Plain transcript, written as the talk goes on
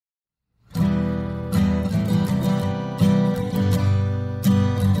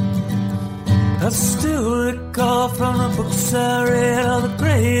I still recall from the books I read all the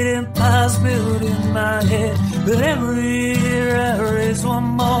great empires built in my head. But every year I raise one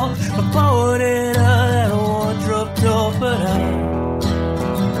more. I boarded that wardrobe door, but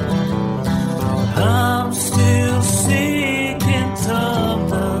I'm still seeking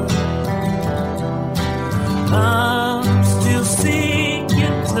Tumnus. I'm still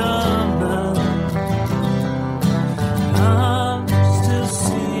seeking Tumnus. I'm still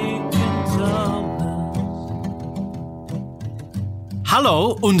seeking Tumnus.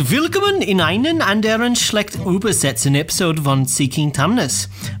 Hallo und willkommen in einen anderen schlecht übersetzten Episode von Seeking Tumnus.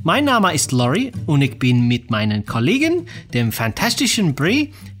 Mein Name ist Laurie und ich bin mit meinen Kollegen, dem fantastischen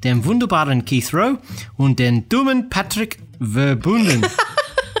Brie, dem wunderbaren Keith Rowe und dem dummen Patrick verbunden.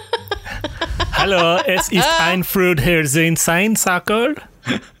 Hallo, es ist ein Freude, Sie sein, Sackel.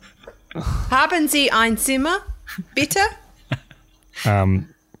 Haben Sie ein Zimmer, bitte?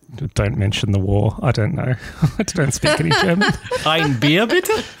 Don't mention the war. I don't know. I don't speak any German. Ein Bier,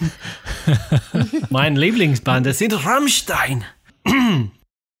 bitte? Mein Lieblingsband sind Rammstein.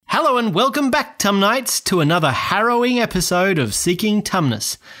 Hello and welcome back, Tumnites, to another harrowing episode of Seeking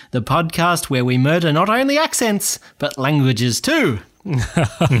Tumnus, the podcast where we murder not only accents, but languages too.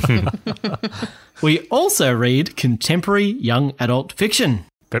 We also read contemporary young adult fiction.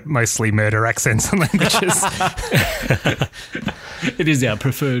 But mostly murder accents and languages. It is our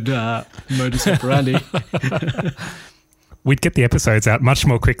preferred modus operandi. We'd get the episodes out much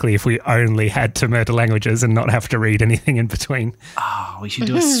more quickly if we only had to murder languages and not have to read anything in between. Oh, we should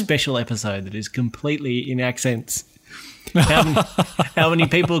do a special episode that is completely in accents. How many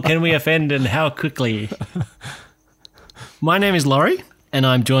people can we offend and how quickly? My name is Laurie, and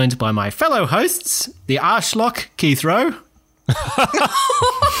I'm joined by my fellow hosts, the Arschloch Keith Rowe.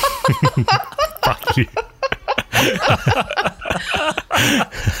 Fuck you.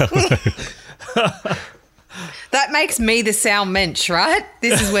 That makes me the Sal Mensch, right?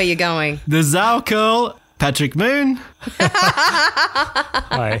 This is where you're going. The Zao Curl, Patrick Moon.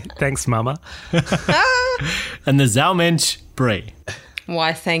 Hi, thanks, Mama. And the Zao Mensch, Brie.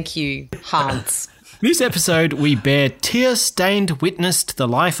 Why, thank you, Hans. This episode, we bear tear-stained witness to the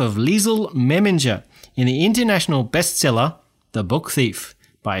life of Liesl Meminger in the international bestseller, The Book Thief,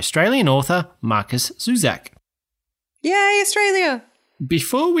 by Australian author Marcus Zusak. Yay, Australia!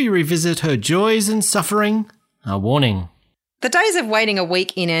 Before we revisit her joys and suffering, a warning. The days of waiting a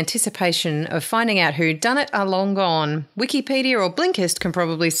week in anticipation of finding out who'd done it are long gone. Wikipedia or Blinkist can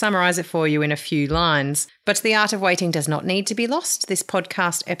probably summarise it for you in a few lines. But the art of waiting does not need to be lost. This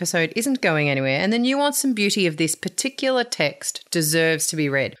podcast episode isn't going anywhere, and the nuance and beauty of this particular text deserves to be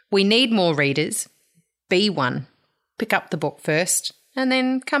read. We need more readers. Be one. Pick up the book first, and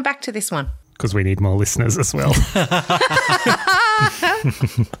then come back to this one. Because we need more listeners as well.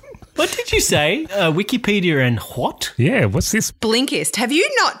 What did you say? Wikipedia and what? Yeah, what's this? Blinkist. Have you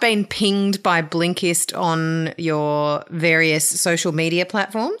not been pinged by Blinkist on your various social media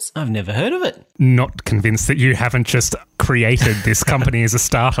platforms? I've never heard of it. Not convinced that you haven't just created this company as a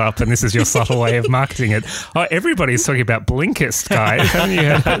startup and this is your subtle way of marketing it. Oh, everybody's talking about Blinkist, guys. Haven't you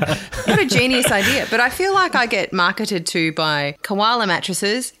heard it? What a genius idea. But I feel like I get marketed to by Koala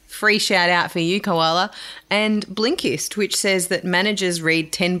Mattresses. Free shout out for you, Koala. And Blinkist, which says that managers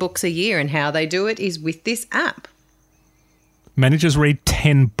read 10 books a year and how they do it is with this app. Managers read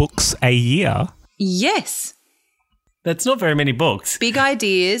 10 books a year? Yes. That's not very many books. Big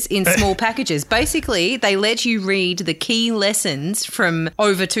ideas in small packages. Basically, they let you read the key lessons from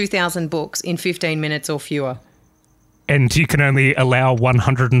over 2,000 books in 15 minutes or fewer. And you can only allow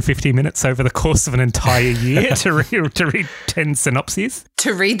 150 minutes over the course of an entire year to read 10 synopses?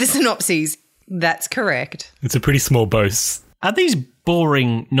 To read the synopses. That's correct. It's a pretty small boast. Are these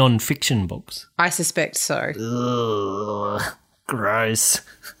boring non-fiction books? I suspect so. Ugh, gross.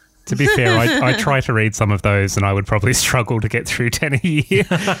 To be fair, I try to read some of those and I would probably struggle to get through 10 a year.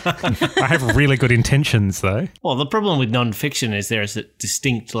 I have really good intentions, though. Well, the problem with non-fiction is there is a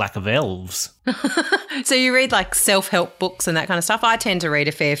distinct lack of elves. So you read like self-help books and that kind of stuff? I tend to read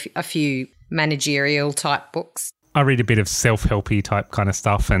a few managerial type books. I read a bit of self-helpy type kind of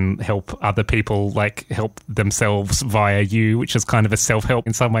stuff and help other people like help themselves via you, which is kind of a self-help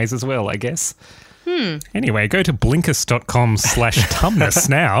in some ways as well, I guess. Anyway, go to blinkist.com/tumnus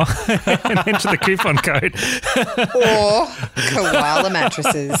now and enter the coupon code. Or Koala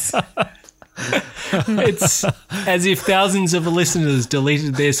Mattresses. It's as if thousands of listeners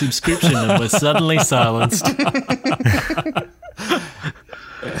deleted their subscription and were suddenly silenced.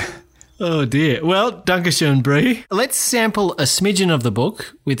 Oh dear. Well, Dankeschön, Brie. Let's sample a smidgen of the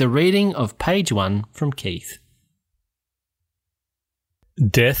book with a reading of page 1 from Keith.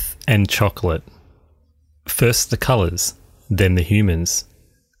 Death and chocolate. First the colours, then the humans.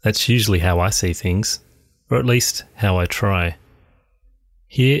 That's usually how I see things, or at least how I try.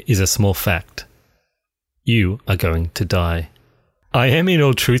 Here is a small fact. You are going to die. I am in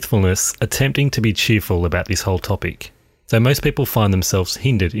all truthfulness attempting to be cheerful about this whole topic, though most people find themselves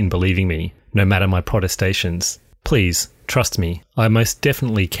hindered in believing me, no matter my protestations. Please, trust me, I most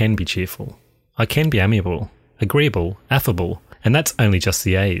definitely can be cheerful. I can be amiable, agreeable, affable, and that's only just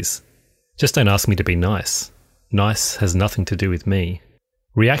the A's. Just don't ask me to be nice. Nice has nothing to do with me.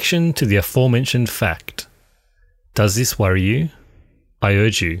 Reaction to the aforementioned fact. Does this worry you? I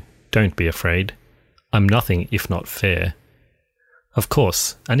urge you, don't be afraid. I'm nothing if not fair. Of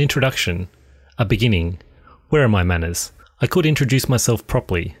course, an introduction, a beginning. Where are my manners? I could introduce myself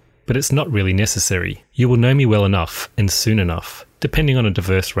properly, but it's not really necessary. You will know me well enough and soon enough, depending on a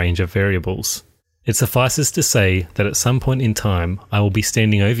diverse range of variables. It suffices to say that at some point in time I will be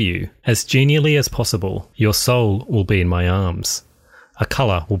standing over you, as genially as possible. Your soul will be in my arms. A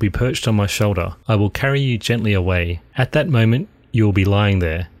colour will be perched on my shoulder. I will carry you gently away. At that moment, you will be lying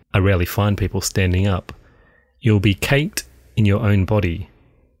there. I rarely find people standing up. You will be caked in your own body.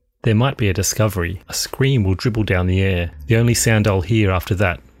 There might be a discovery. A scream will dribble down the air. The only sound I'll hear after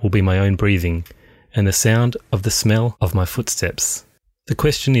that will be my own breathing and the sound of the smell of my footsteps. The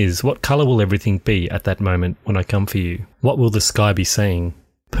question is, what colour will everything be at that moment when I come for you? What will the sky be saying?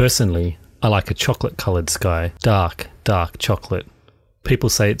 Personally, I like a chocolate-coloured sky. Dark, dark chocolate. People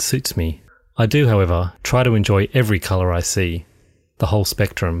say it suits me. I do, however, try to enjoy every colour I see. The whole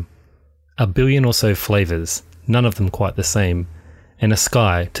spectrum. A billion or so flavours, none of them quite the same, and a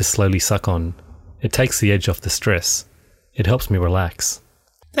sky to slowly suck on. It takes the edge off the stress. It helps me relax.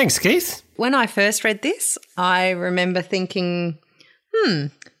 Thanks, Keith. When I first read this, I remember thinking,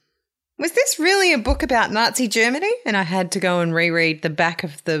 was this really a book about Nazi Germany? And I had to go and reread the back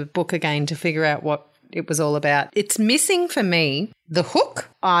of the book again to figure out what it was all about. It's missing for me the hook.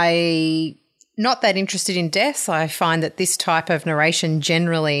 I'm not that interested in deaths. I find that this type of narration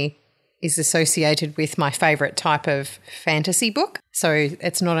generally is associated with my favourite type of fantasy book. So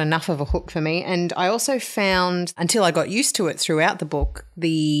it's not enough of a hook for me. And I also found, until I got used to it throughout the book,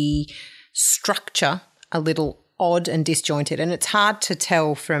 the structure a little odd and disjointed. And it's hard to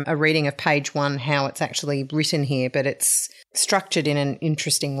tell from a reading of page 1 how it's actually written here, but it's structured in an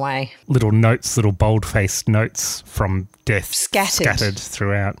interesting way. Little notes, little bold-faced notes from death Scattered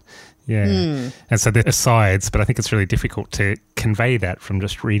throughout. Yeah. And so they're asides, but I think it's really difficult to convey that from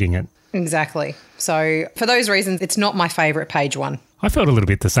just reading it. Exactly. So for those reasons, it's not my favourite page 1. I felt a little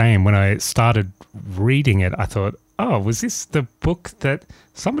bit the same. When I started reading it, I thought, oh, was this the book that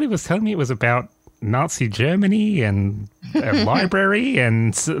somebody was telling me it was about Nazi Germany and a library?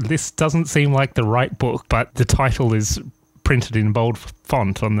 And this doesn't seem like the right book, but the title is printed in bold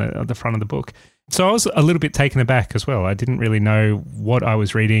font on the front of the book. So I was a little bit taken aback as well. I didn't really know what I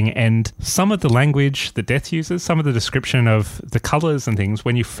was reading, and some of the language that Death uses, some of the description of the colours and things,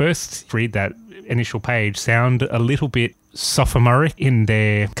 when you first read that initial page, sound a little bit sophomoric in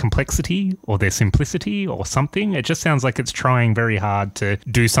their complexity or their simplicity or something. It just sounds like it's trying very hard to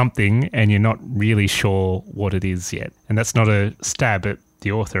do something and you're not really sure what it is yet. And that's not a stab at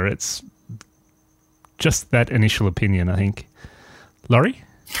the author. It's just that initial opinion, I think. Laurie?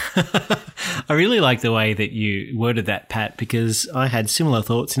 I really like the way that you worded that, Pat, because I had similar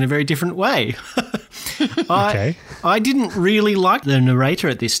thoughts in a very different way. Okay. I didn't really like the narrator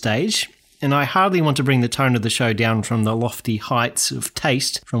at this stage, and I hardly want to bring the tone of the show down from the lofty heights of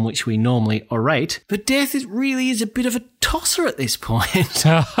taste from which we normally orate, but Death really is a bit of a tosser at this point.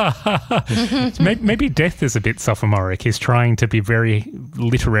 Maybe Death is a bit sophomoric. He's trying to be very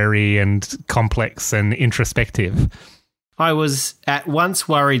literary and complex and introspective. I was at once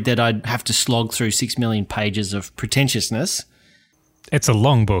worried that I'd have to slog through 6 million pages of pretentiousness. It's a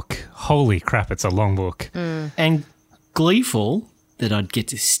long book. Holy crap, it's a long book. And gleeful that I'd get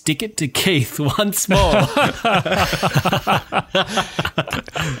to stick it to Keith once more.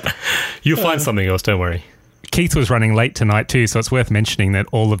 You'll find something else, don't worry. Keith was running late tonight too, so it's worth mentioning that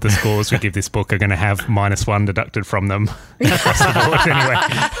all of the scores we give this book are going to have -1 deducted from them across the board anyway.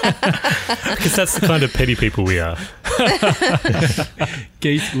 Because that's the kind of petty people we are.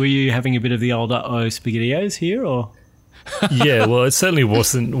 Keith, were you having a bit of the old uh-oh SpaghettiOs here, or...? Yeah, well, it certainly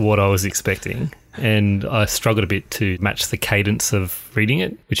wasn't what I was expecting, and I struggled a bit to match the cadence of reading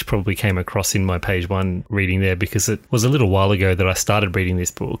it, which probably came across in my page 1 reading there, because it was a little while ago that I started reading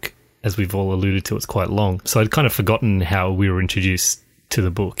this book. As we've all alluded to, it's quite long. So I'd kind of forgotten how we were introduced to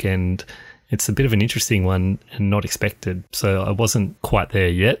the book, and it's a bit of an interesting one and not expected. So I wasn't quite there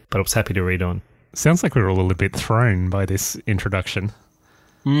yet, but I was happy to read on. Sounds like we were all a little bit thrown by this introduction.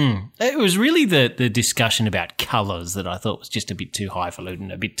 It was really the discussion about colours that I thought was just a bit too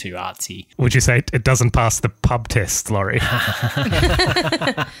highfalutin, a bit too artsy. Would you say it doesn't pass the pub test, Laurie?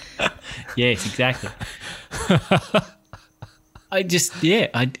 Yes, exactly. I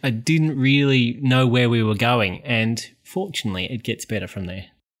didn't really know where we were going, and fortunately it gets better from there.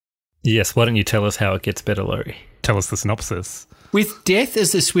 Yes, why don't you tell us how it gets better, Laurie? Tell us the synopsis. With Death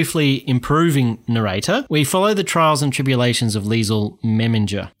as the swiftly improving narrator, we follow the trials and tribulations of Liesl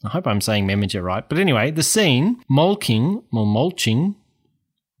Meminger. I hope I'm saying Meminger right. But anyway, the scene, mulching. That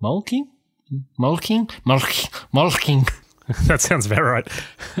sounds about right.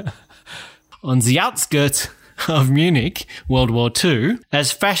 On the outskirts of Munich, World War II,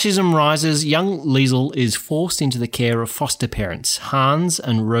 as fascism rises, young Liesl is forced into the care of foster parents, Hans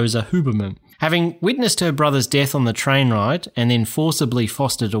and Rosa Huberman. Having witnessed her brother's death on the train ride and then forcibly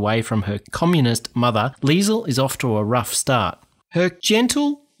fostered away from her communist mother, Liesl is off to a rough start. Her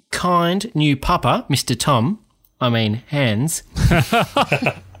gentle, kind new papa, Mr. Hans,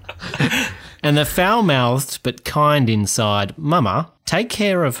 and the foul-mouthed but kind inside Mama take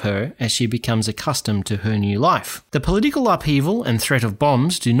care of her as she becomes accustomed to her new life. The political upheaval and threat of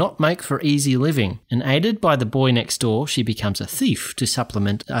bombs do not make for easy living, and aided by the boy next door, she becomes a thief to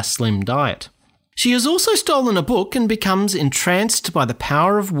supplement a slim diet. She has also stolen a book and becomes entranced by the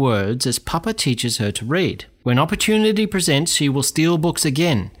power of words as Papa teaches her to read. When opportunity presents, she will steal books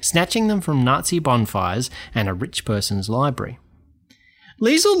again, snatching them from Nazi bonfires and a rich person's library.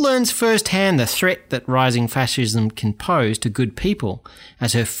 Liesl learns firsthand the threat that rising fascism can pose to good people,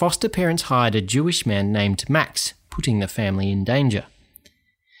 as her foster parents hired a Jewish man named Max, putting the family in danger.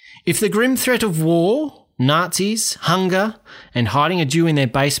 If the grim threat of war, Nazis, hunger, and hiding a Jew in their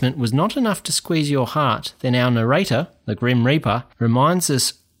basement was not enough to squeeze your heart, then our narrator, the Grim Reaper, reminds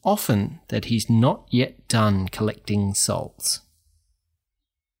us often that he's not yet done collecting souls.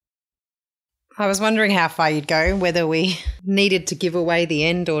 I was wondering how far you'd go, whether we needed to give away the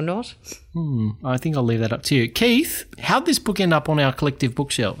end or not. I think I'll leave that up to you. Keith, how'd this book end up on our collective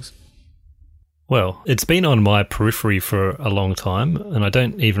bookshelves? Well, it's been on my periphery for a long time, and I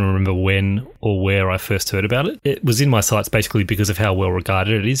don't even remember when or where I first heard about it. It was in my sights basically because of how well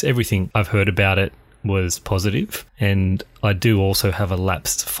regarded it is. Everything I've heard about it was positive, and I do also have a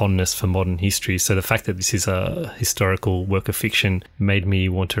lapsed fondness for modern history, so the fact that this is a historical work of fiction made me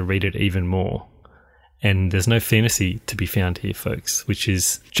want to read it even more. And there's no fantasy to be found here, folks, which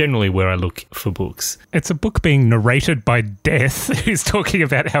is generally where I look for books. It's a book being narrated by Death, who's talking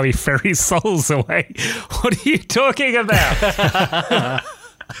about how he ferries souls away. What are you talking about?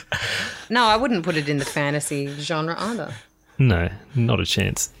 No, I wouldn't put it in the fantasy genre either. No, not a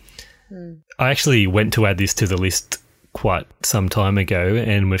chance. I actually went to add this to the list quite some time ago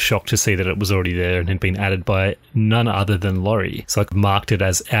and was shocked to see that it was already there and had been added by none other than Laurie. So I marked it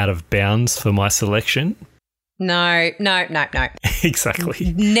as out of bounds for my selection. No.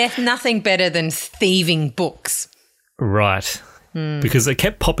 Exactly. Nothing better than thieving books. Right. Because it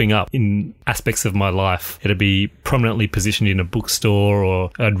kept popping up in aspects of my life. It'd be prominently positioned in a bookstore, or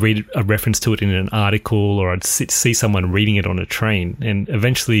I'd read a reference to it in an article, or I'd see someone reading it on a train, and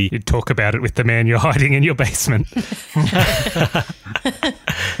eventually You'd talk about it with the man you're hiding in your basement.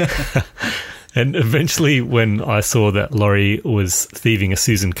 And eventually, when I saw that Laurie was thieving a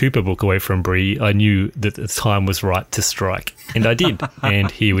Susan Cooper book away from Bree, I knew that the time was right to strike. And I did. And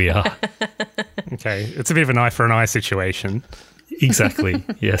here we are. Okay, it's a bit of an eye for an eye situation. Exactly,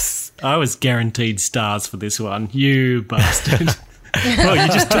 yes. I was guaranteed stars for this one. You bastard. Well, you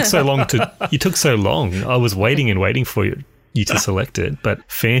just took so long You took so long. I was waiting and waiting for you to select it. But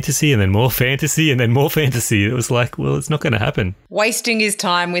fantasy and then more fantasy and then more fantasy. It was like, well, it's not going to happen. Wasting his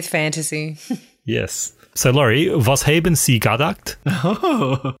time with fantasy. Yes. So, Laurie, was haben Sie gedacht?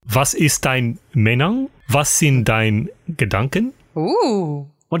 Oh. Was ist dein Meinung? Was sind dein Gedanken? Ooh.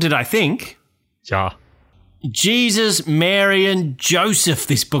 What did I think? Ja. Jesus, Mary and Joseph,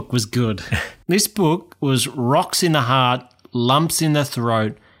 this book was good. This book was rocks in the heart, lumps in the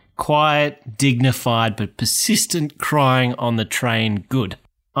throat, quiet, dignified, but persistent crying on the train good.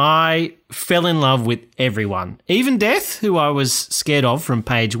 I fell in love with everyone, even Death, who I was scared of from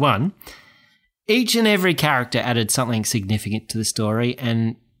page 1. Each and every character added something significant to the story,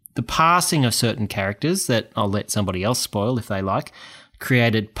 and the passing of certain characters that I'll let somebody else spoil if they like,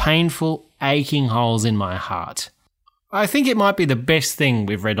 created painful, aching holes in my heart. I think it might be the best thing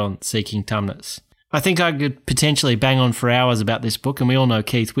we've read on Seeking Tumnus. I think I could potentially bang on for hours about this book, and we all know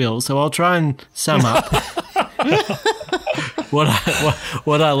Keith will, so I'll try and sum up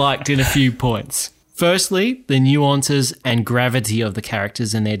what I liked in a few points. Firstly, the nuances and gravity of the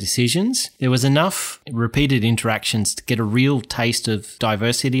characters and their decisions. There was enough repeated interactions to get a real taste of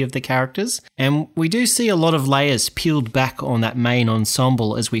diversity of the characters. And we do see a lot of layers peeled back on that main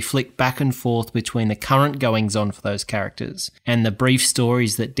ensemble as we flick back and forth between the current goings-on for those characters and the brief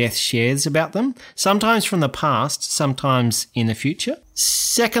stories that Death shares about them, sometimes from the past, sometimes in the future.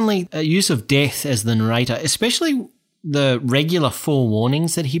 Secondly, a use of Death as the narrator, especially the regular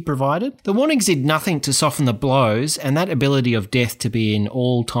forewarnings that he provided. The warnings did nothing to soften the blows, and that ability of Death to be in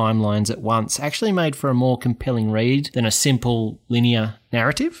all timelines at once actually made for a more compelling read than a simple linear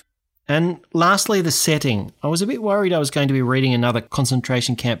narrative. And lastly, the setting. I was a bit worried I was going to be reading another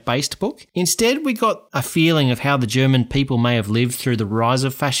concentration camp-based book. Instead, we got a feeling of how the German people may have lived through the rise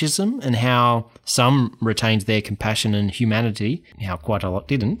of fascism and how some retained their compassion and humanity, how quite a lot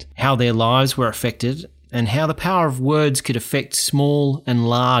didn't, how their lives were affected, and how the power of words could affect small and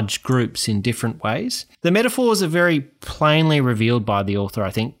large groups in different ways. The metaphors are very plainly revealed by the author,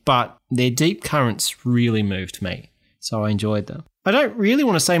 I think, but their deep currents really moved me, so I enjoyed them. I don't really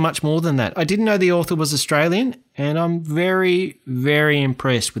want to say much more than that. I didn't know the author was Australian, and I'm very, very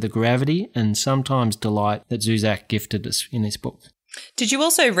impressed with the gravity and sometimes delight that Zuzak gifted us in this book. Did you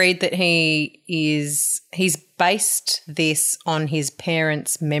also read that he's based this on his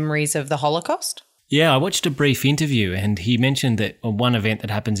parents' memories of the Holocaust? Yeah, I watched a brief interview and he mentioned that one event that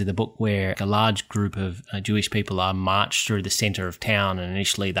happens in the book where a large group of Jewish people are marched through the centre of town, and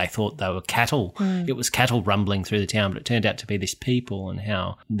initially they thought they were cattle. It was cattle rumbling through the town, but it turned out to be this people, and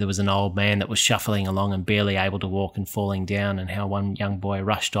how there was an old man that was shuffling along and barely able to walk and falling down, and how one young boy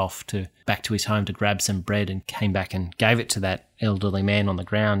rushed off back to his home to grab some bread and came back and gave it to that elderly man on the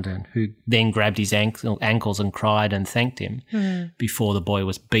ground, and who then grabbed his ankles and cried and thanked him before the boy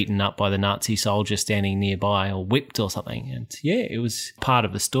was beaten up by the Nazi soldier standing nearby, or whipped or something. And yeah, it was part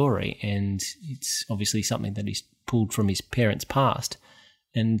of the story, and it's obviously something that he's pulled from his parents' past.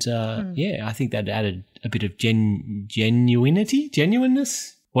 And yeah, I think that added a bit of genuineness,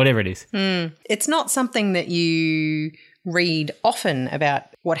 whatever it is. It's not something that you read often about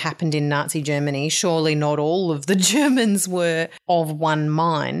what happened in Nazi Germany. Surely not all of the Germans were of one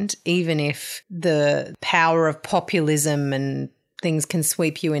mind, even if the power of populism and things can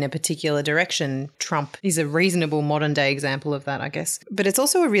sweep you in a particular direction. Trump is a reasonable modern day example of that, I guess. But it's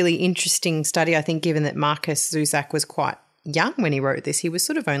also a really interesting study, I think, given that Markus Zusak was quite young when he wrote this. He was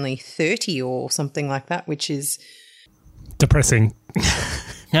sort of only 30 or something like that, which is depressing.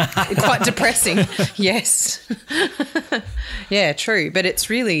 Quite depressing, yes. Yeah, true. But it's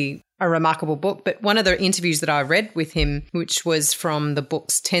really a remarkable book. But one of the interviews that I read with him, which was from the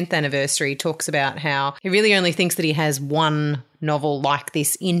book's 10th anniversary, talks about how he really only thinks that he has one novel like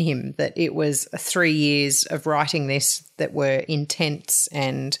this in him, that it was 3 years of writing this that were intense,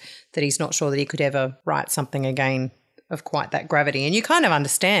 and that he's not sure that he could ever write something again of quite that gravity. And you kind of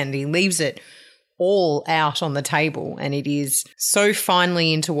understand. He leaves it all out on the table, and it is so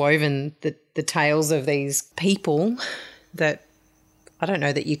finely interwoven, the tales of these people, that I don't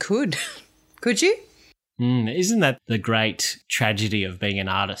know that you could. Could you? Isn't that the great tragedy of being an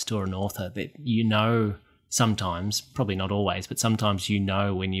artist or an author, that you know sometimes, probably not always, but sometimes you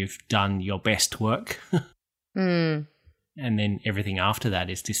know when you've done your best work and then everything after that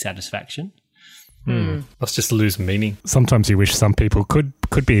is dissatisfaction? Let's just lose meaning. Sometimes you wish some people could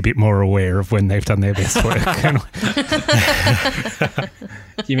be a bit more aware of when they've done their best work.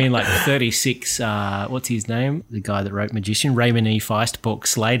 You mean like 36, what's his name? The guy that wrote Magician, Raymond E. Feist book,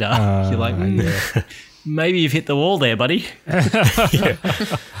 Slater. You're like, maybe you've hit the wall there, buddy. Yeah.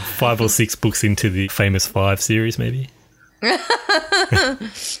 5 or 6 books into the Famous Five series, maybe.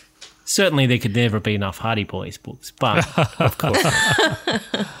 Certainly there could never be enough Hardy Boys books, but Of course.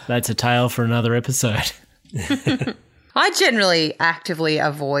 that's a tale for another episode. I generally actively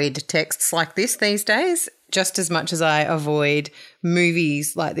avoid texts like this these days, just as much as I avoid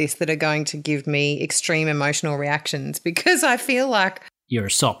movies like this that are going to give me extreme emotional reactions, because I feel like You're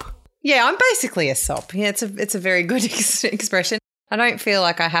a sop. Yeah, I'm basically a sop. Yeah, it's a very good expression. I don't feel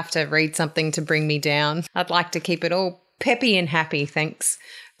like I have to read something to bring me down. I'd like to keep it all peppy and happy, thanks.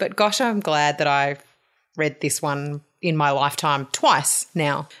 But gosh, I'm glad that I read this one in my lifetime twice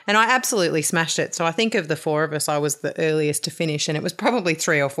now, and I absolutely smashed it. So I think of the 4 of us, I was the earliest to finish, and it was probably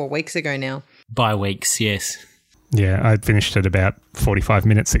 3 or 4 weeks ago now. By weeks, yes. Yeah, I finished it about 45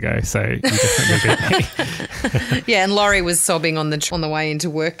 minutes ago, so you definitely beat me. Yeah, and Laurie was sobbing on the way into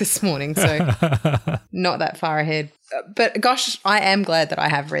work this morning, so not that far ahead. But gosh, I am glad that I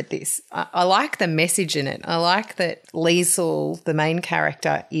have read this. I like the message in it. I like that Liesl, the main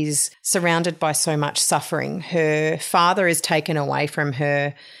character, is surrounded by so much suffering. Her father is taken away from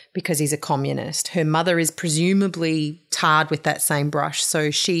her because he's a communist. Her mother is presumably tarred with that same brush, so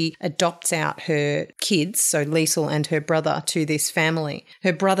she adopts out her kids, so Liesl and her brother, to this family.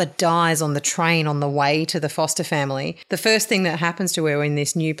 Her brother dies on the train on the way to the foster family. The first thing that happens to her in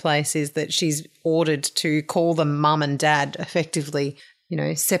this new place is that she's ordered to call them mum and dad, effectively, you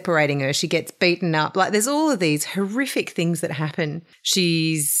know, separating her. She gets beaten up. Like, there's all of these horrific things that happen.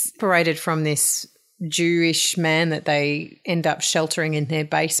 She's separated from this Jewish man that they end up sheltering in their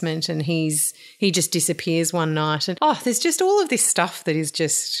basement, and he just disappears one night. And there's just all of this stuff that is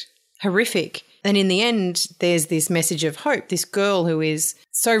just horrific. And in the end, there's this message of hope. This girl who is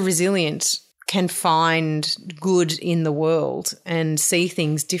so resilient can find good in the world and see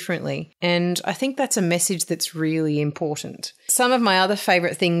things differently. And I think that's a message that's really important. Some of my other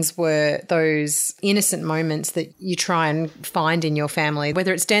favourite things were those innocent moments that you try and find in your family,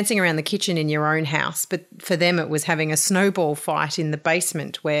 whether it's dancing around the kitchen in your own house, but for them it was having a snowball fight in the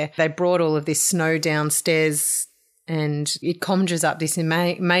basement where they brought all of this snow downstairs, and it conjures up this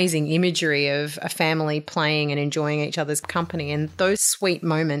amazing imagery of a family playing and enjoying each other's company. And those sweet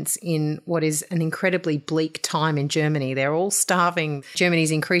moments in what is an incredibly bleak time in Germany. They're all starving.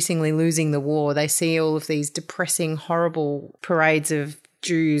 Germany's increasingly losing the war. They see all of these depressing, horrible parades of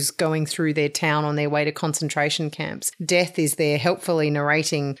Jews going through their town on their way to concentration camps. Death is there helpfully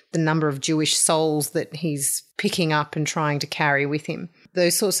narrating the number of Jewish souls that he's picking up and trying to carry with him.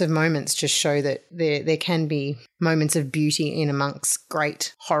 Those sorts of moments just show that there can be moments of beauty in amongst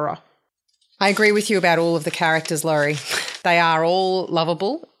great horror. I agree with you about all of the characters, Laurie. They are all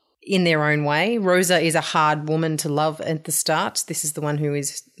lovable in their own way. Rosa is a hard woman to love at the start. This is the one who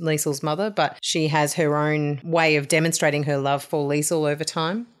is Liesl's mother, but she has her own way of demonstrating her love for Liesl over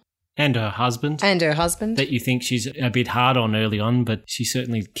time. And her husband. That you think she's a bit hard on early on, but she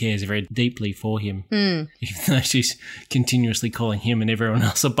certainly cares very deeply for him. Even though she's continuously calling him and everyone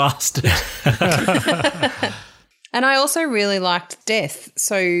else a bastard. And I also really liked Death.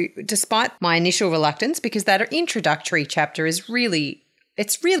 So despite my initial reluctance, because that introductory chapter is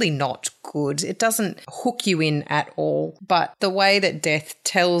it's really not good. It doesn't hook you in at all. But the way that Death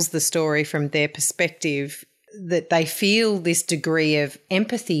tells the story from their perspective, that they feel this degree of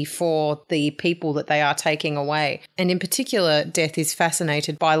empathy for the people that they are taking away. And in particular, Death is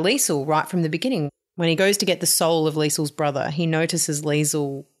fascinated by Liesl right from the beginning. When he goes to get the soul of Liesl's brother, he notices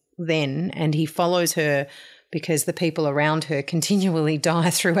Liesl then, and he follows her because the people around her continually die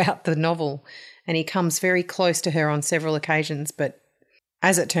throughout the novel. And he comes very close to her on several occasions, but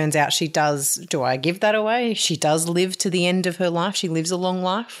as it turns out, she does, do I give that away? She does live to the end of her life. She lives a long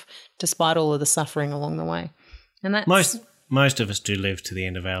life despite all of the suffering along the way. And that's most of us do live to the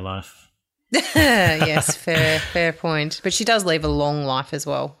end of our life. Yes, fair point. But she does live a long life as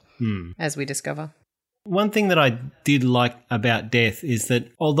well, as we discover. One thing that I did like about Death is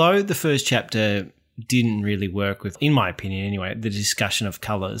that although the first chapter didn't really work with, in my opinion anyway, the discussion of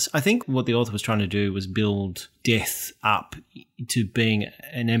colours, I think what the author was trying to do was build Death up to being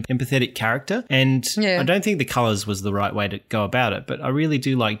an empathetic character. And I don't think the colours was the right way to go about it, but I really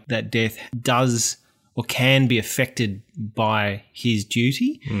do like that Death does or can be affected by his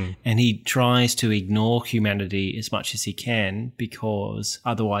duty, and he tries to ignore humanity as much as he can because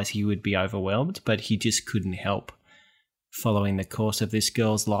otherwise he would be overwhelmed, but he just couldn't help following the course of this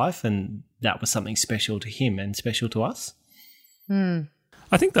girl's life, and that was something special to him and special to us.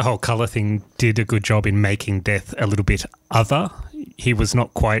 I think the whole colour thing did a good job in making Death a little bit other. He was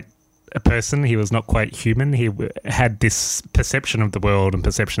not quite a person. He was not quite human. He had this perception of the world and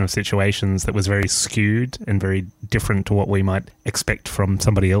perception of situations that was very skewed and very different to what we might expect from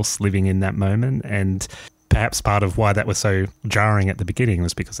somebody else living in that moment. And perhaps part of why that was so jarring at the beginning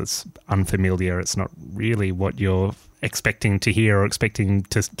was because it's unfamiliar. It's not really what you're expecting to hear or expecting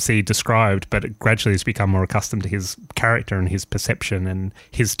to see described, but it gradually has become more accustomed to his character and his perception and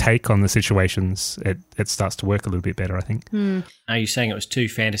his take on the situations. It starts to work a little bit better, I think. Are you saying it was too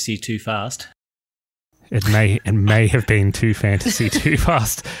fantasy too fast? It may have been too fantasy too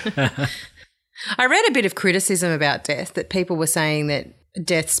fast. I read a bit of criticism about Death, that people were saying that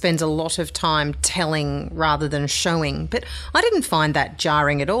Death spends a lot of time telling rather than showing, but I didn't find that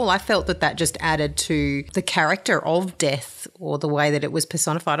jarring at all. I felt that just added to the character of Death or the way that it was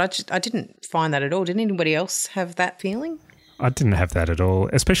personified. I didn't find that at all. Did anybody else have that feeling? I didn't have that at all,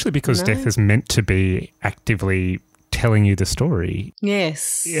 especially because Death is meant to be actively telling you the story.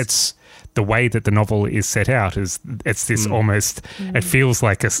 Yes. It's the way that the novel is set out is it's this almost, it feels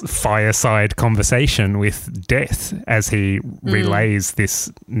like a fireside conversation with Death as he relays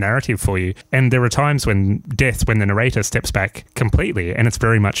this narrative for you. And there are times when the narrator steps back completely and it's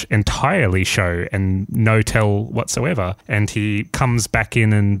very much entirely show and no tell whatsoever. And he comes back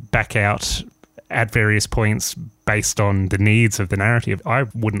in and back out at various points based on the needs of the narrative. I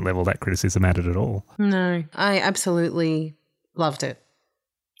wouldn't level that criticism at it at all. No, I absolutely loved it.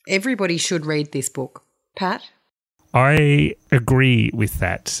 Everybody should read this book. Pat? I agree with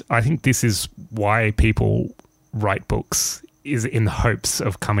that. I think this is why people write books, is in the hopes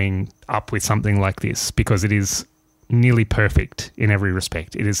of coming up with something like this, because it is nearly perfect in every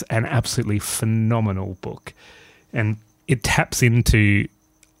respect. It is an absolutely phenomenal book, and it taps into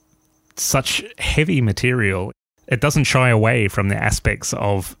such heavy material. It doesn't shy away from the aspects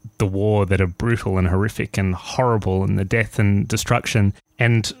of the war that are brutal and horrific and horrible, and the death and destruction,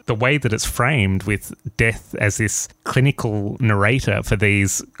 and the way that it's framed with Death as this clinical narrator for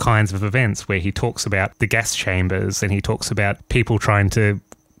these kinds of events, where he talks about the gas chambers and he talks about people trying to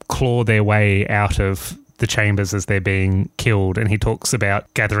claw their way out of the chambers as they're being killed, and he talks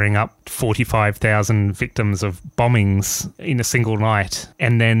about gathering up 45,000 victims of bombings in a single night,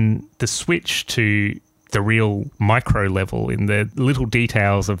 and then the switch to the real micro level in the little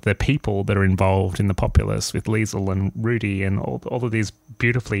details of the people that are involved in the populace with Liesel and Rudy and all of these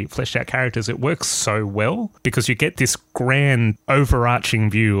beautifully fleshed out characters. It works so well because you get this grand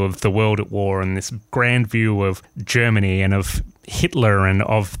overarching view of the world at war and this grand view of Germany and of Hitler and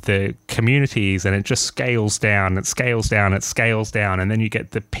of the communities, and it just scales down, it scales down, it scales down, and then you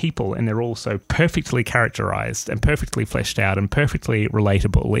get the people, and they're all so perfectly characterized and perfectly fleshed out and perfectly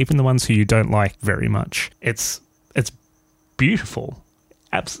relatable, even the ones who you don't like very much. It's beautiful.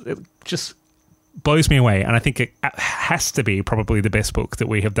 It just blows me away, and I think it has to be probably the best book that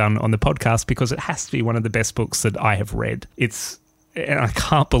we have done on the podcast, because it has to be one of the best books that I have read. And I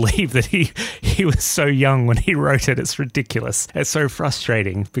can't believe that he was so young when he wrote it. It's ridiculous. It's so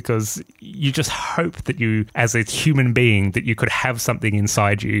frustrating because you just hope that you, as a human being, that you could have something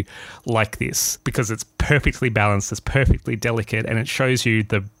inside you like this, because it's perfectly balanced, it's perfectly delicate, and it shows you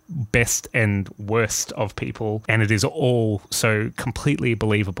the best and worst of people, and it is all so completely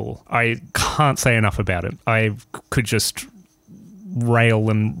believable. I can't say enough about it. I could just rail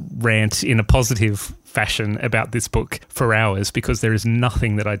and rant in a positive fashion about this book for hours, because there is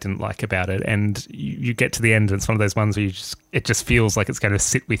nothing that I didn't like about it, and you get to the end and it's one of those ones where it just feels like it's going to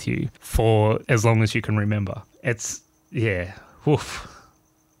sit with you for as long as you can remember. It's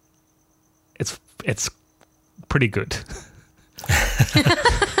pretty good.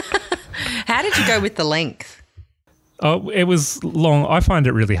 How did you go with the length? Oh, it was long. I find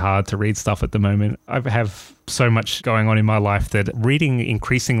it really hard to read stuff at the moment. I have so much going on in my life that reading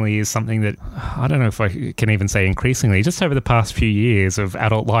increasingly is something that, I don't know if I can even say increasingly, just over the past few years of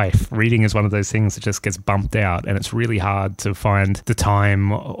adult life, reading is one of those things that just gets bumped out, and it's really hard to find the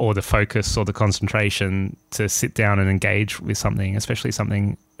time or the focus or the concentration to sit down and engage with something, especially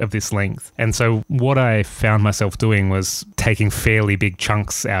something of this length. And so what I found myself doing was taking fairly big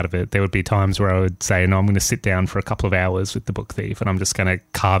chunks out of it. There would be times where I would say, no, I'm going to sit down for a couple of hours with The Book Thief and I'm just going to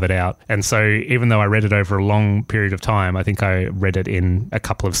carve it out. And so even though I read it over a long period of time, I think I read it in a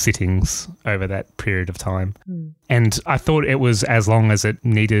couple of sittings over that period of time. And I thought it was as long as it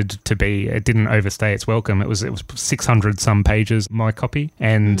needed to be. It didn't overstay its welcome. It was 600 some pages, my copy,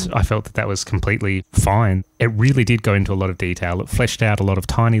 and I felt that was completely fine. It really did go into a lot of detail. It fleshed out a lot of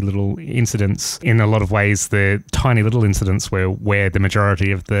tiny little incidents. In a lot of ways, the tiny little incidents were where the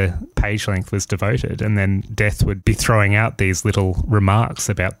majority of the page length was devoted, and then Death would be throwing out these little remarks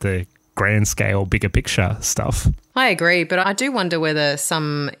about the grand scale, bigger picture stuff. I agree, but I do wonder whether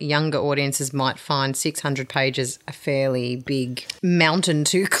some younger audiences might find 600 pages a fairly big mountain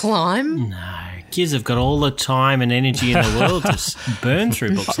to climb. No, kids have got all the time and energy in the world to burn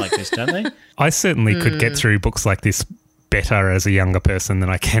through books like this, don't they? I certainly could get through books like this better as a younger person than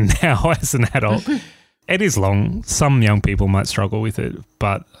I can now as an adult. It is long. Some young people might struggle with it,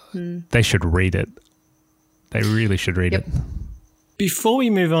 but they should read it. They really should read it. Before we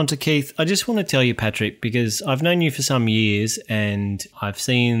move on to Keith, I just want to tell you, Patrick, because I've known you for some years and I've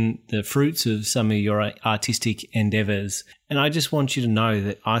seen the fruits of some of your artistic endeavours, and I just want you to know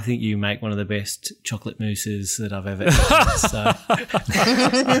that I think you make one of the best chocolate mousses that I've ever eaten.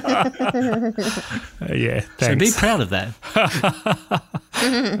 Yeah, thanks. So be proud of that.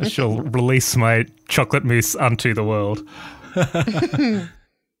 I shall release my chocolate mousse unto the world.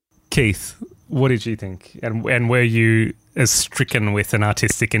 Keith, What did you think? And were you as stricken with an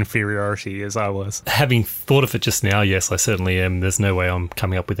artistic inferiority as I was? Having thought of it just now, yes, I certainly am. There's no way I'm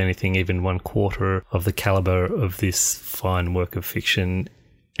coming up with anything even 1/4 of the caliber of this fine work of fiction.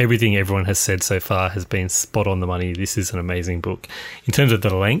 Everything everyone has said so far has been spot on the money. This is an amazing book. In terms of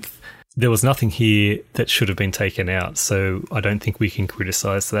the length, there was nothing here that should have been taken out, so I don't think we can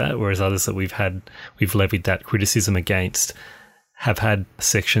criticise that, whereas others that we've levied that criticism against have had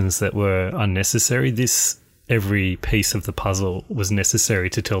sections that were unnecessary. Every piece of the puzzle was necessary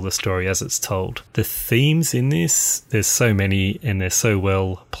to tell the story as it's told. The themes in this, there's so many and they're so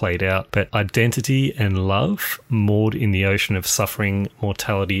well played out, but identity and love moored in the ocean of suffering,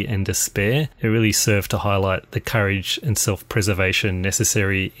 mortality and despair, it really served to highlight the courage and self-preservation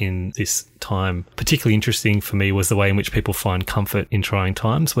necessary in this time. Particularly interesting for me was the way in which people find comfort in trying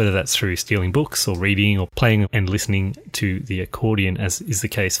times, whether that's through stealing books or reading or playing and listening to the accordion, as is the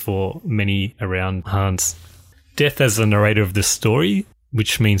case for many around Hans. Death as the narrator of the story,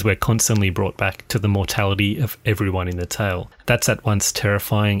 which means we're constantly brought back to the mortality of everyone in the tale. That's at once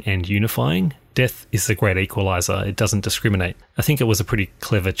terrifying and unifying. Death is the great equaliser. It doesn't discriminate. I think it was a pretty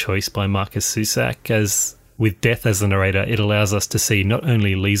clever choice by Marcus Zusak, as with Death as the narrator, it allows us to see not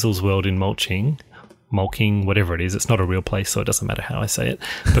only Liesel's world in Mulking, whatever it is. It's not a real place, so it doesn't matter how I say it.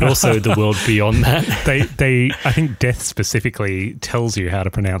 But also the world beyond that. I think Death specifically tells you how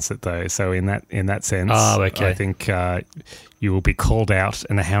to pronounce it, though. So in that sense, okay. I think you will be called out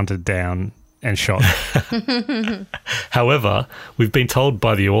and hounded down and shot. However, we've been told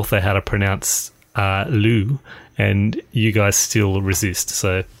by the author how to pronounce Lou, and you guys still resist.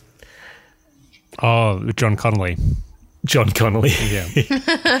 So, John Connolly. John Connolly.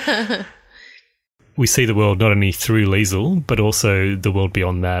 Yeah. We see the world not only through Liesel, but also the world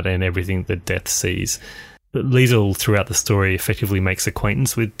beyond that and everything that Death sees. But Liesel, throughout the story, effectively makes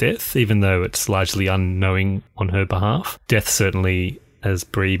acquaintance with Death, even though it's largely unknowing on her behalf. Death certainly, as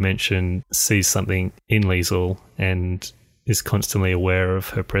Bree mentioned, sees something in Liesel and is constantly aware of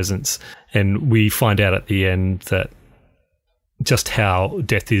her presence. And we find out at the end that just how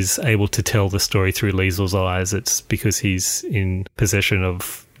Death is able to tell the story through Liesel's eyes. It's because he's in possession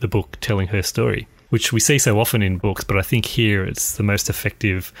of the book telling her story, which we see so often in books, but I think here it's the most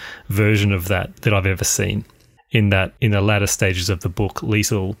effective version of that I've ever seen. In that, in the latter stages of the book,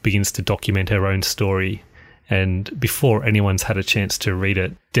 Liesel begins to document her own story, and before anyone's had a chance to read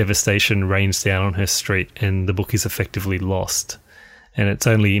it, devastation rains down on her street and the book is effectively lost. And it's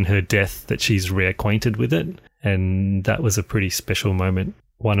only in her death that she's reacquainted with it, and that was a pretty special moment,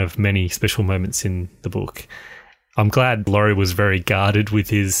 one of many special moments in the book. I'm glad Laurie was very guarded with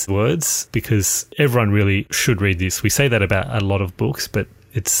his words, because everyone really should read this. We say that about a lot of books, but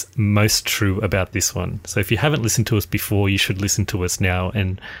it's most true about this one. So if you haven't listened to us before, you should listen to us now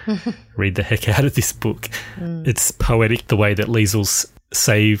and read the heck out of this book. It's poetic the way that Liesel's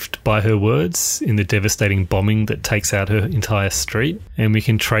saved by her words in the devastating bombing that takes out her entire street. And we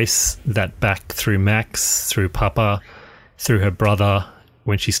can trace that back through Max, through Papa, through her brother,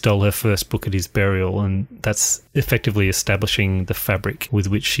 when she stole her first book at his burial, and that's effectively establishing the fabric with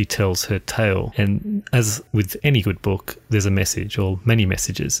which she tells her tale. And as with any good book, there's a message, or many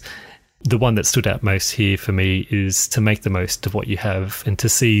messages. The one that stood out most here for me is to make the most of what you have and to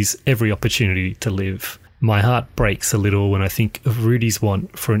seize every opportunity to live. My heart breaks a little when I think of Rudy's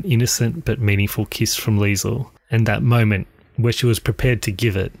want for an innocent but meaningful kiss from Liesel, and that moment where she was prepared to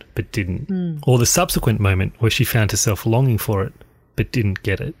give it but didn't. Or the subsequent moment where she found herself longing for it but didn't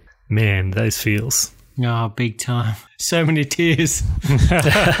get it. Man, those feels. Oh, big time. So many tears.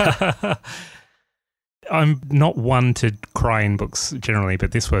 I'm not one to cry in books generally,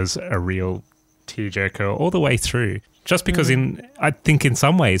 but this was a real tearjerker all the way through. Just because I think in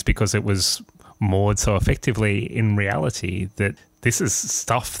some ways because it was moored so effectively in reality that this is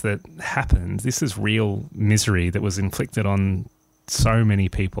stuff that happened. This is real misery that was inflicted on so many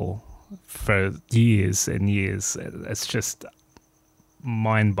people for years and years. It's just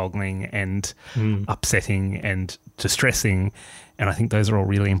mind-boggling and upsetting and distressing, and I think those are all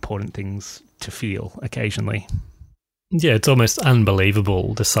really important things to feel occasionally. Yeah, it's almost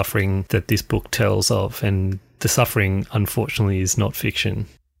unbelievable, the suffering that this book tells of, and the suffering, unfortunately, is not fiction.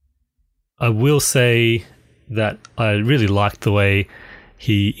 I will say that I really liked the way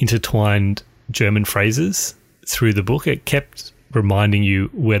he intertwined German phrases through the book. It kept reminding you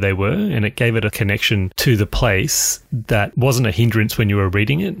where they were, and it gave it a connection to the place that wasn't a hindrance when you were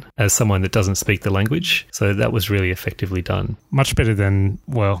reading it as someone that doesn't speak the language. So that was really effectively done. Much better than,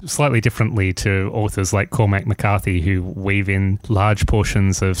 well, slightly differently to authors like Cormac McCarthy, who weave in large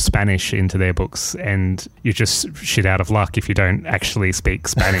portions of Spanish into their books, and you're just shit out of luck if you don't actually speak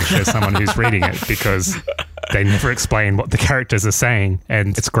Spanish as someone who's reading it, because they never explain what the characters are saying.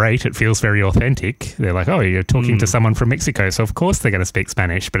 And it's great. It feels very authentic. They're like, oh, you're talking to someone from Mexico, so of course they're going to speak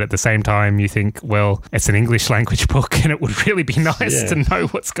Spanish. But at the same time, you think, well, it's an English language book and it would really be nice to know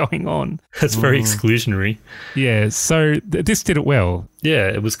what's going on. It's very exclusionary. Yeah, so this did it well. Yeah,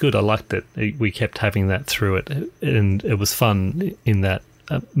 it was good. I liked it. We kept having that through it, and it was fun in that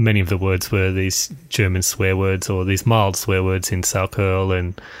many of the words were these German swear words or these mild swear words in Sauerkerl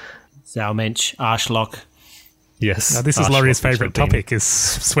and Saumensch, Arschloch. Yes. Now, this is Laurie's favourite topic, is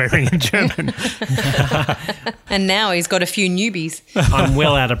swearing in German. And now he's got a few newbies. I'm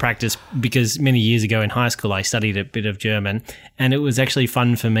well out of practice because many years ago in high school I studied a bit of German, and it was actually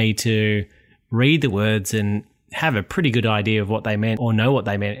fun for me to read the words and have a pretty good idea of what they meant, or know what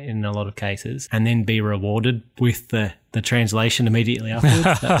they meant in a lot of cases, and then be rewarded with the translation immediately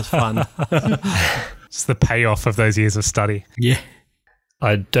afterwards. That was fun. It's the payoff of those years of study. Yeah.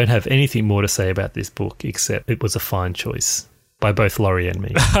 I don't have anything more to say about this book except it was a fine choice by both Laurie and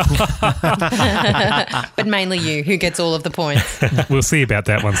me. But mainly you, who gets all of the points. We'll see about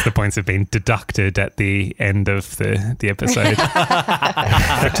that once the points have been deducted at the end of the episode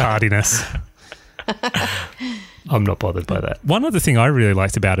for tardiness. I'm not bothered by that. One other thing I really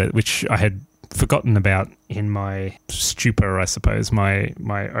liked about it, which I had forgotten about in my stupor, I suppose, my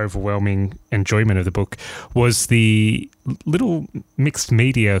overwhelming enjoyment of the book, was the little mixed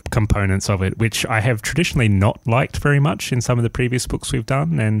media components of it, which I have traditionally not liked very much in some of the previous books we've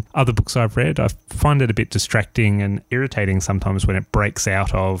done and other books I've read. I find it a bit distracting and irritating sometimes when it breaks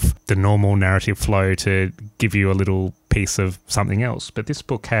out of the normal narrative flow to give you a little piece of something else. But this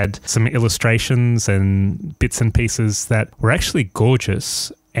book had some illustrations and bits and pieces that were actually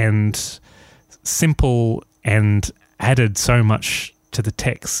gorgeous and simple and added so much to the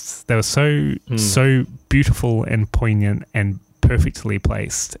text. They were so beautiful and poignant and perfectly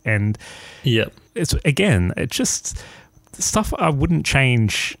placed. And it's just stuff I wouldn't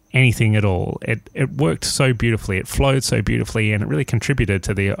change anything at all. It worked so beautifully, it flowed so beautifully, and it really contributed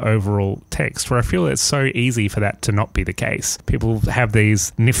to the overall text, where I feel it's so easy for that to not be the case. People have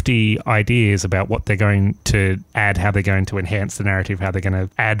these nifty ideas about what they're going to add, how they're going to enhance the narrative, how they're going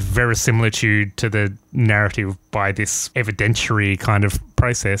to add verisimilitude to the narrative by this evidentiary kind of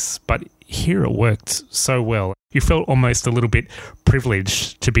process, but here it worked so well. You felt almost a little bit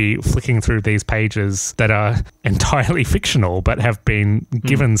privileged to be flicking through these pages that are entirely fictional but have been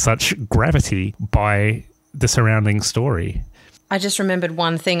given such gravity by the surrounding story. I just remembered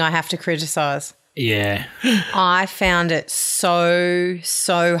one thing I have to criticise. Yeah. I found it so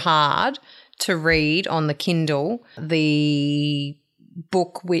hard to read on the Kindle, the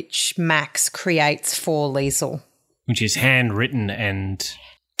book which Max creates for Liesl. Which is handwritten and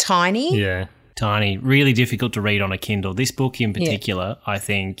tiny. Yeah. Tiny. Really difficult to read on a Kindle. This book in particular, I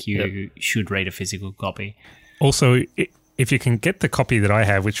think you should read a physical copy. Also, if you can get the copy that I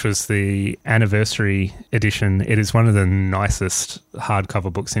have, which was the anniversary edition, it is one of the nicest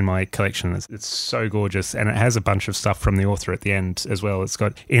hardcover books in my collection. It's so gorgeous, and it has a bunch of stuff from the author at the end as well. It's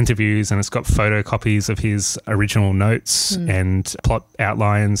got interviews and it's got photocopies of his original notes and plot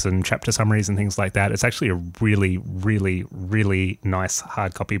outlines and chapter summaries and things like that. It's actually a really, really, really nice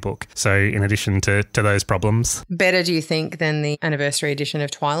hardcopy book. So in addition to those problems... Better, do you think, than the anniversary edition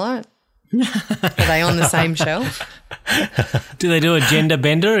of Twilight? Are they on the same shelf? Do they do a gender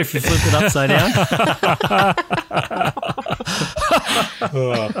bender if you flip it upside down?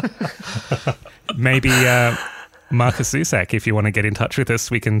 Maybe Marcus Zusak, if you want to get in touch with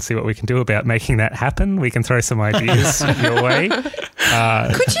us, we can see what we can do about making that happen. We can throw some ideas your way.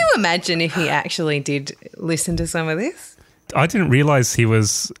 Could you imagine if he actually did listen to some of this? I didn't realise he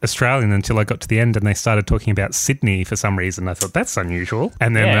was Australian until I got to the end and they started talking about Sydney for some reason. I thought, that's unusual.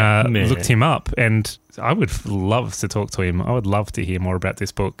 And then looked him up, and I would love to talk to him. I would love to hear more about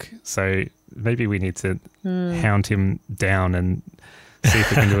this book. So maybe we need to hound him down and see if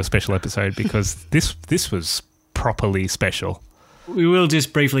we can do a special episode, because this was properly special. We will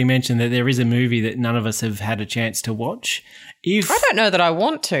just briefly mention that there is a movie that none of us have had a chance to watch. I don't know that I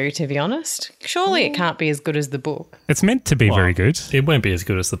want to be honest. Surely it can't be as good as the book. It's meant to be very good. It won't be as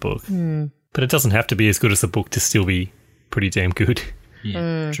good as the book. But it doesn't have to be as good as the book to still be pretty damn good.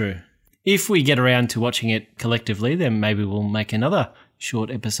 Yeah, true. If we get around to watching it collectively, then maybe we'll make another short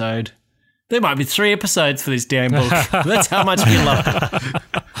episode There might be 3 episodes for this damn book. That's how much we love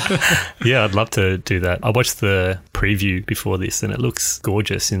it. Yeah, I'd love to do that. I watched the preview before this and it looks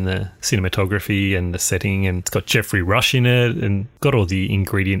gorgeous in the cinematography and the setting, and it's got Jeffrey Rush in it and got all the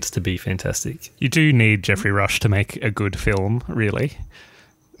ingredients to be fantastic. You do need Jeffrey Rush to make a good film, really.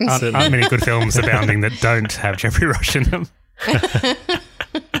 Aren't many good films abounding that don't have Jeffrey Rush in them.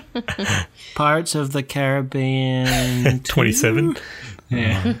 Pirates of the Caribbean 27.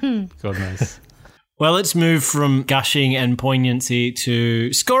 Yeah. God knows. Well, let's move from gushing and poignancy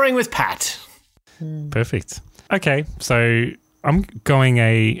to scoring with Pat. Perfect. Okay, so I'm going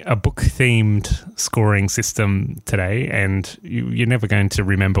a book-themed scoring system today, and you're never going to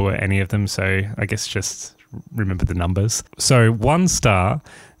remember any of them, so I guess just remember the numbers. So 1 star,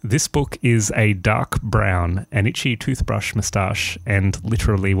 this book is a dark brown, an itchy toothbrush moustache, and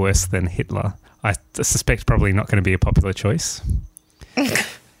literally worse than Hitler. I suspect probably not going to be a popular choice.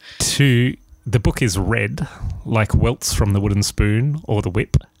 2, the book is red, like welts from the wooden spoon or the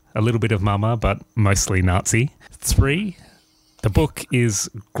whip. A little bit of mama, but mostly Nazi. 3, the book is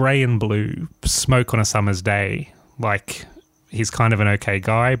grey and blue, smoke on a summer's day. Like, he's kind of an okay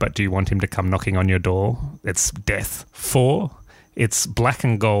guy, but do you want him to come knocking on your door? It's death. 4, it's black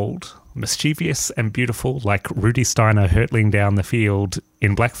and gold, mischievous and beautiful, like Rudy Steiner hurtling down the field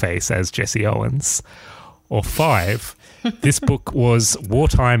in blackface as Jesse Owens. Or 5, this book was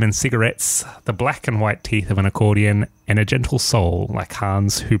wartime and cigarettes, the black and white teeth of an accordion, and a gentle soul like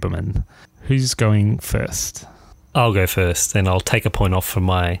Hans Huberman. Who's going first? I'll go first, and I'll take a point off for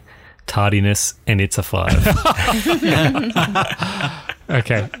my tardiness, and it's a 5.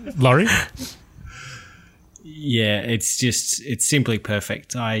 Okay. Laurie? Yeah, it's simply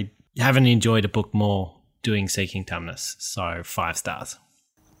perfect. I haven't enjoyed a book more doing Seeking Tumnus, so 5 stars.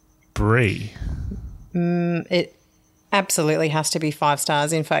 Bree? It absolutely has to be 5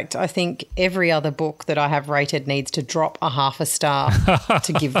 stars. In fact, I think every other book that I have rated needs to drop a half a star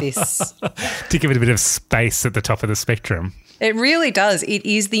to give this. To give it a bit of space at the top of the spectrum. It really does. It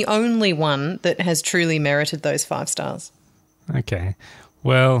is the only one that has truly merited those 5 stars. Okay.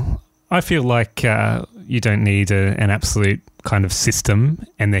 Well, I feel like you don't need an absolute kind of system,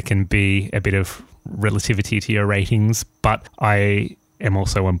 and there can be a bit of relativity to your ratings, but I am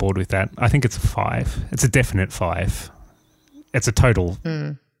also on board with that. I think it's a 5. It's a definite 5. It's a total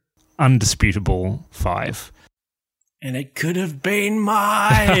undisputable 5. And it could have been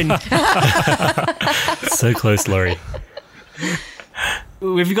mine. So close, Laurie.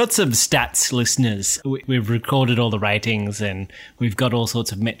 We've got some stats, listeners. We've recorded all the ratings and we've got all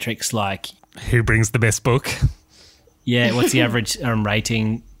sorts of metrics like... Who brings the best book? Yeah, what's the average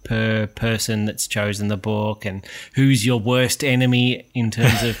rating per person that's chosen the book, and who's your worst enemy in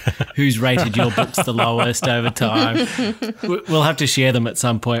terms of who's rated your books the lowest over time. We'll have to share them at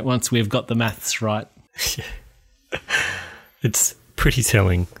some point once we've got the maths right. It's pretty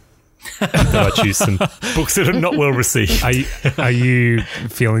telling that I choose some books that are not well received. Are you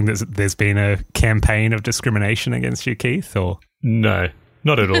feeling that there's been a campaign of discrimination against you, Keith? Or No,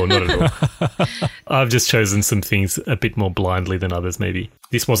 not at all, not at all. I've just chosen some things a bit more blindly than others, maybe.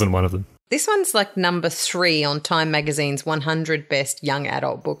 This wasn't one of them. This one's like number 3 on Time Magazine's 100 best young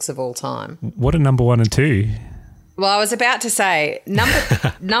adult books of all time. what are number 1 and 2? Well, I was about to say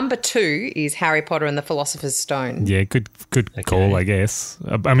number 2 is Harry Potter and the Philosopher's Stone. Yeah, good call, I guess.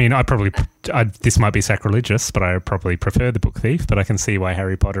 I mean, this might be sacrilegious, but I probably prefer The Book Thief, but I can see why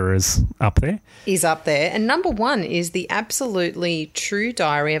Harry Potter is up there. Is up there. And number 1 is The Absolutely True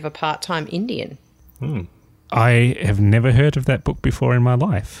Diary of a Part-Time Indian. I have never heard of that book before in my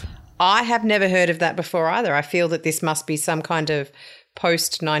life. I have never heard of that before either. I feel that this must be some kind of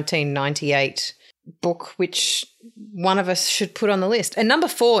post-1998 book which one of us should put on the list. And number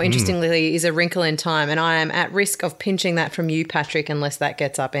 4, interestingly, is A Wrinkle in Time, and I am at risk of pinching that from you, Patrick, unless that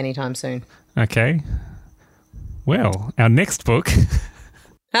gets up anytime soon. Okay. Well, our next book...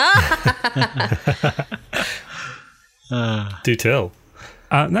 Do tell.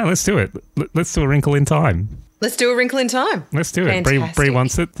 No, let's do it. Let's do A Wrinkle in Time. Let's do A Wrinkle in Time. Let's do it. Fantastic. Bree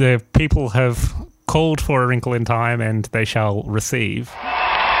wants it. The people have called for A Wrinkle in Time and they shall receive.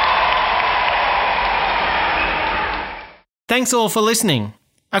 Thanks all for listening.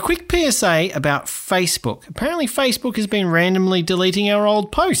 A quick PSA about Facebook. Apparently Facebook has been randomly deleting our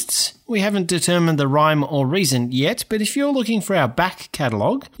old posts. We haven't determined the rhyme or reason yet, but if you're looking for our back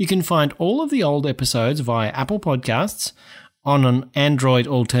catalogue, you can find all of the old episodes via Apple Podcasts, on an Android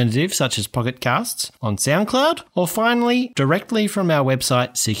alternative such as Pocket Casts, on SoundCloud, or finally directly from our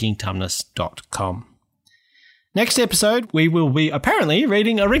website seekingtumnus.com. Next episode, we will be apparently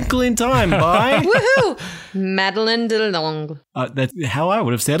reading A Wrinkle in Time by... Woohoo! Madeleine DeLong. That's how I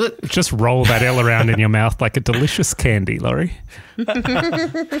would have said it. Just roll that L around in your mouth like a delicious candy, Laurie. I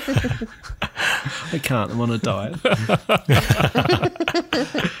can't. I'm on a diet.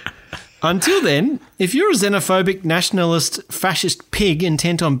 Until then, if you're a xenophobic, nationalist, fascist pig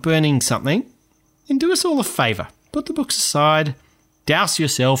intent on burning something, then do us all a favour. Put the books aside, douse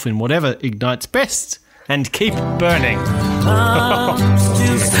yourself in whatever ignites best, and keep burning. I'm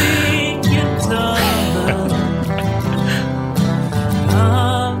still seeking time.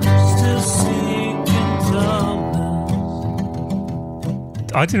 I'm still seeking time.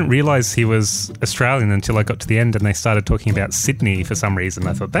 I didn't realise he was Australian until I got to the end and they started talking about Sydney for some reason.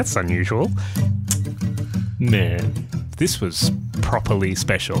 I thought, that's unusual. Man, This was properly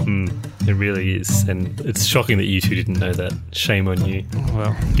special. it really is. And it's shocking that you two didn't know that. Shame on you.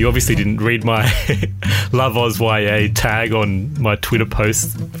 Well, You obviously didn't read my Love Oz YA tag on my Twitter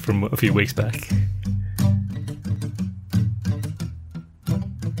post from a few weeks back.